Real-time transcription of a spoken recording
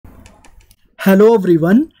Hello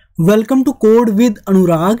everyone, welcome to Code with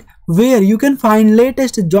Anurag, where you can find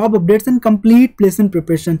latest job updates and complete placement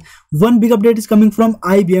preparation. One big update is coming from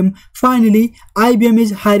IBM. Finally, IBM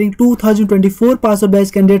is hiring 2024 pass-out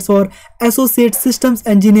batch candidates for Associate Systems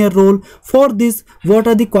Engineer role. For this, what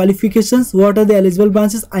are the qualifications, what are the eligible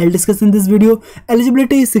branches, I'll discuss in this video.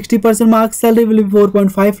 Eligibility is 60% marks, salary will be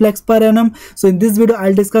 4.5 lakhs per annum. So in this video,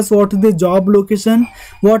 I'll discuss what is the job location,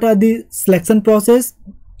 what are the selection process.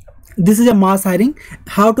 This is a mass hiring,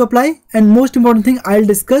 how to apply, and most important thing, I'll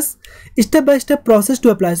discuss step-by-step process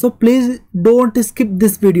to apply. So please don't skip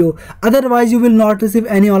this video, otherwise you will not receive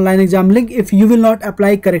any online exam link if you will not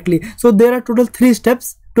apply correctly. So there are total 3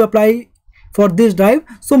 steps to apply for this drive,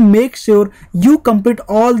 so make sure you complete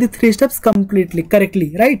all the 3 steps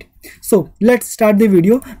correctly, right? So let's start the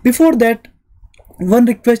video. Before that, one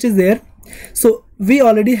request is there. So we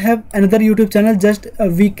already have another YouTube channel, just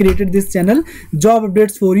we created this channel, job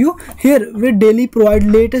updates for you. Here we daily provide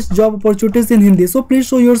latest job opportunities in Hindi, so please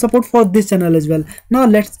show your support for this channel as well. Now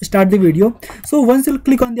let's start the video. So once you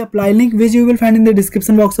click on the apply link, which you will find in the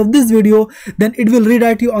description box of this video, then it will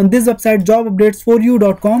redirect you on this website,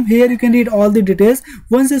 jobupdatesforyou.com. Here you can read all the details.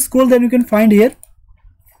 Once you scroll, then you can find here,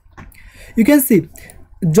 you can see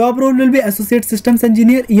job role will be Associate Systems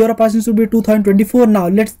Engineer. Year of passing should be 2024. Now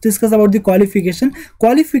let's discuss about the qualification.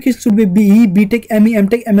 Qualification should be BE, BTech, ME,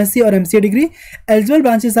 MTech, MSc or MCA degree. Eligible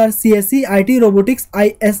branches are CSE, IT, Robotics,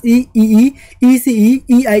 ISE, EE, ECE,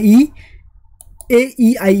 EIE,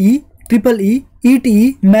 AEIE, EEE,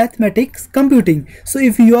 ETE, Mathematics, Computing. So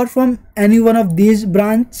if you are from any one of these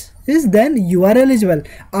branches, then you are eligible.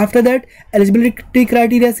 After that, eligibility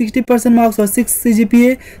criteria 60% marks or 6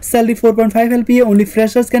 CGPA, salary 4.5 LPA, only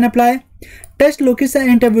freshers can apply. Test location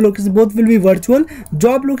and interview location both will be virtual.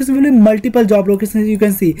 Job location will be multiple job locations, you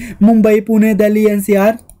can see Mumbai, Pune, Delhi,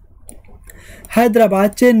 NCR,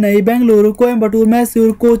 Hyderabad, Chennai, Bangalore, Coimbatore,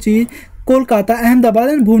 Mysore, Kochi, Kolkata, Ahmedabad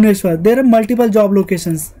and Bhubaneswar. There are multiple job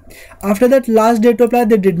locations. After that, last date to apply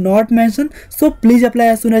they did not mention, so please apply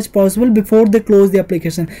as soon as possible before they close the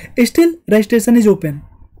application. Still, registration is open.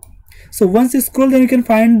 So once you scroll, then you can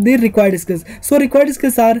find the required skills. So required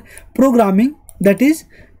skills are programming, that is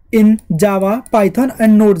in Java, Python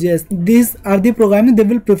and Node.js. These are the programming they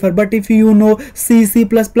will prefer, but if you know C, C++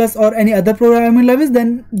 or any other programming language,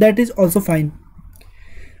 then that is also fine.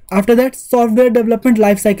 After that, software development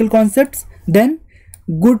lifecycle concepts, then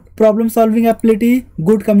good problem solving ability,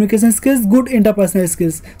 good communication skills, good interpersonal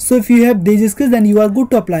skills. So if you have these skills, then you are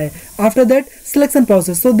good to apply. After that, selection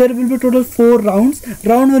process. So there will be total 4 rounds.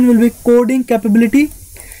 Round 1 will be coding capability.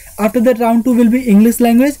 After that, round 2 will be English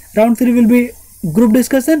language. Round 3 will be group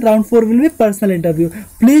discussion. Round 4 will be personal interview.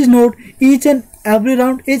 Please note, each and every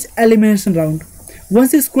round is elimination round.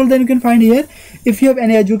 Once you scroll, then you can find here, if you have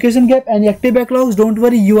any education gap, any active backlogs, don't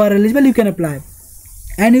worry, you are eligible, you can apply.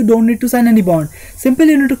 And you don't need to sign any bond.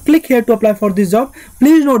 Simply you need to click here to apply for this job.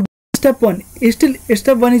 Please note, step 1 is still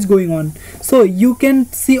step 1 is going on, so you can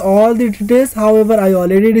see all the details. However, I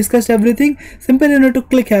already discussed everything. Simply you need to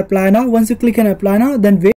click here, apply now. Once you click and apply now,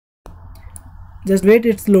 then wait, just wait,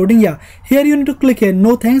 it's loading. Yeah, here you need to click here,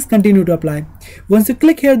 no thanks, continue to apply. Once you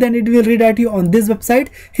click here, then it will redirect you on this website.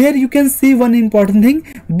 Here you can see one important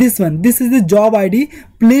thing, this is the job ID.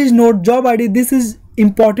 Please note, job ID, this is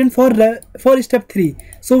important for step 3.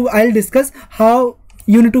 So I'll discuss how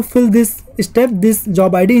you need to fill this step, this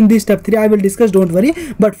job ID in this step 3. I will discuss, don't worry,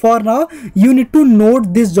 but for now you need to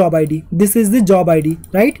note this job ID. This is the job ID,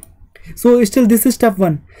 right? So still this is step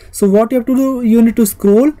 1. So what you have to do, you need to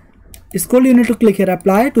scroll, you need to click here,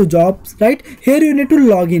 apply to jobs, right? Here you need to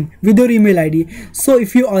log in with your email ID. So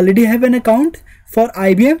if you already have an account for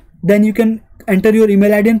IBM, then you can enter your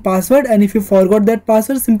email ID and password, and if you forgot that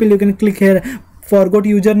password, simply you can click here, forgot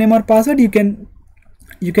username or password, you can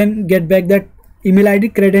get back that email ID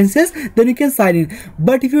credentials, then you can sign in.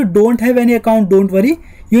 But if you don't have any account, don't worry,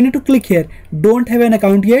 you need to click here, don't have an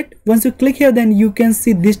account yet. Once you click here, then you can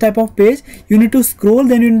see this type of page. You need to scroll,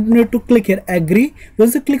 then you need to click here, agree.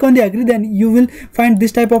 Once you click on the agree, then you will find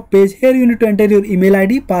this type of page. Here you need to enter your email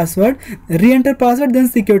ID, password, re-enter password, then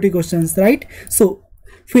security questions, right? So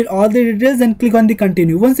fill all the details and click on the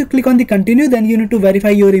continue. Once you click on the continue, then you need to verify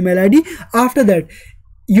your email ID. After that,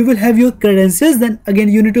 you will have your credentials. Then again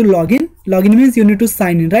you need to log in. Login means you need to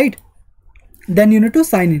sign in, right? Then you need to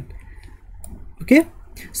sign in. Okay,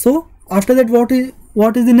 so after that,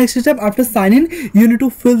 what is the next step? After sign in, you need to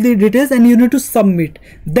fill the details and you need to submit.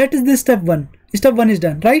 That is the step 1. Step 1 is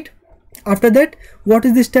done, right? After that, what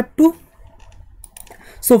is the step 2?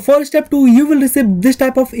 So for step 2, you will receive this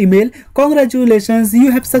type of email. Congratulations,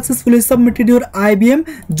 you have successfully submitted your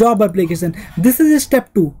IBM job application. This is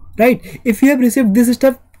step 2, right? If you have received this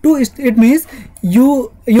step, 2, it means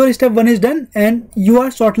your step 1 is done and you are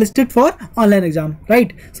shortlisted for online exam,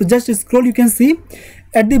 right? So just scroll, you can see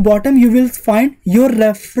at the bottom you will find your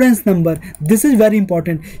reference number. This is very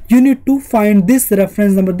important. You need to find this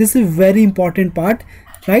reference number. This is very important part,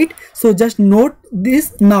 right? So just note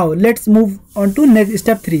this. Now let's move on to next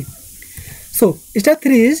step 3. So step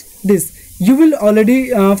 3 is this. You will already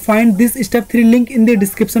find this step 3 link in the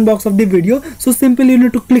description box of the video. So simply you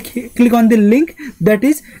need to click on the link, that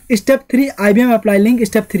is step 3 IBM apply link,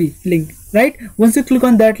 step 3 link, right? Once you click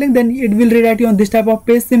on that link, then it will redirect you on this type of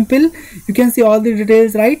page. Simple, you can see all the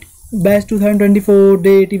details, right? Batch 2024,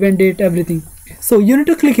 date, event date, everything. So you need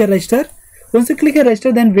to click here register. Once you click here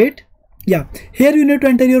register, then wait. Yeah, here you need to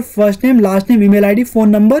enter your first name, last name, email ID, phone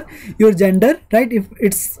number, your gender, right? If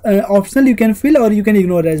it's optional, you can fill or you can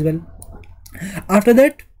ignore as well. After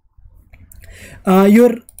that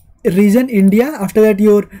your region, India. After that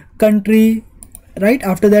your country, right?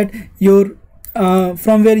 After that your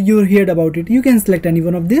from where you heard about it, you can select any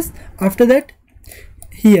one of this. After that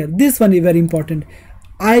here, this one is very important,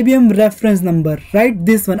 IBM reference number, right?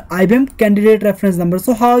 This one, IBM candidate reference number.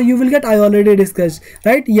 So how you will get, I already discussed,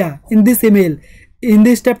 right? Yeah, in this email, in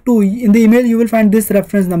this step 2, in the email you will find this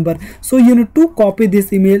reference number. So you need to copy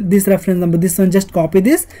this email, this reference number, this one, just copy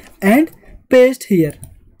this and paste here,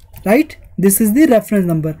 right? This is the reference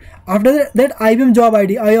number. After that IBM job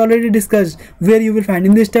ID, I already discussed where you will find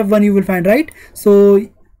in this step 1 you will find, right? So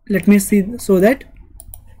let me see, so that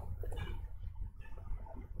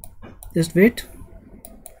just wait.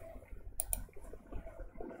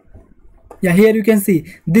 Yeah, here you can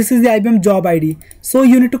see this is the IBM job ID. So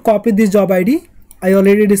you need to copy this job ID. I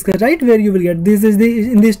already discussed, right? Where you will get this is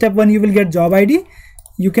the, in this step 1 you will get job ID.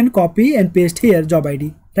 You can copy and paste here job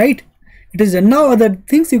ID, right? It is done. Now other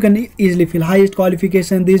things you can easily fill, highest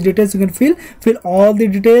qualification, these details you can fill all the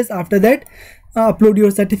details. After that upload your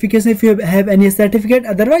certification if you have any certificate,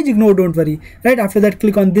 otherwise ignore, don't worry, right? After that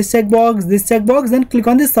click on this checkbox, then click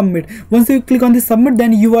on this submit. Once you click on this submit,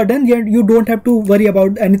 then you are done. You don't have to worry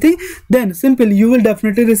about anything. Then simply you will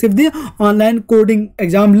definitely receive the online coding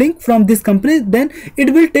exam link from this company. Then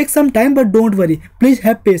it will take some time, but don't worry, please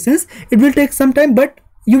have patience. It will take some time, but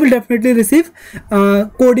you will definitely receive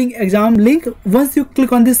coding exam link once you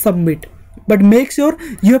click on this submit. But make sure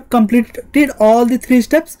you have completed all the 3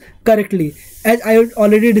 steps correctly, as I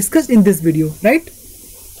already discussed in this video, right?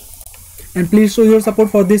 And please show your support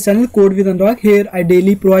for this channel, Code with Anurag. Here I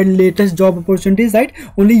daily provide latest job opportunities, right?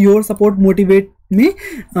 Only your support motivate me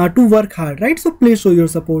to work hard, right? So please show your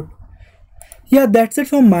support. Yeah, that's it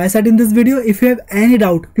from my side in this video. If you have any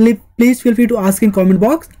doubt, please feel free to ask in comment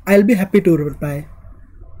box. I'll be happy to reply.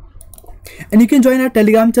 And you can join our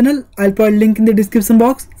Telegram channel. I'll put a link in the description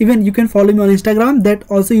box. Even you can follow me on Instagram, that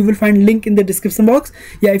also you will find link in the description box.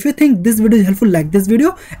 Yeah, if you think this video is helpful, like this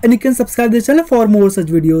video, and you can subscribe this channel for more such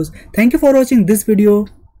videos. Thank you for watching this video.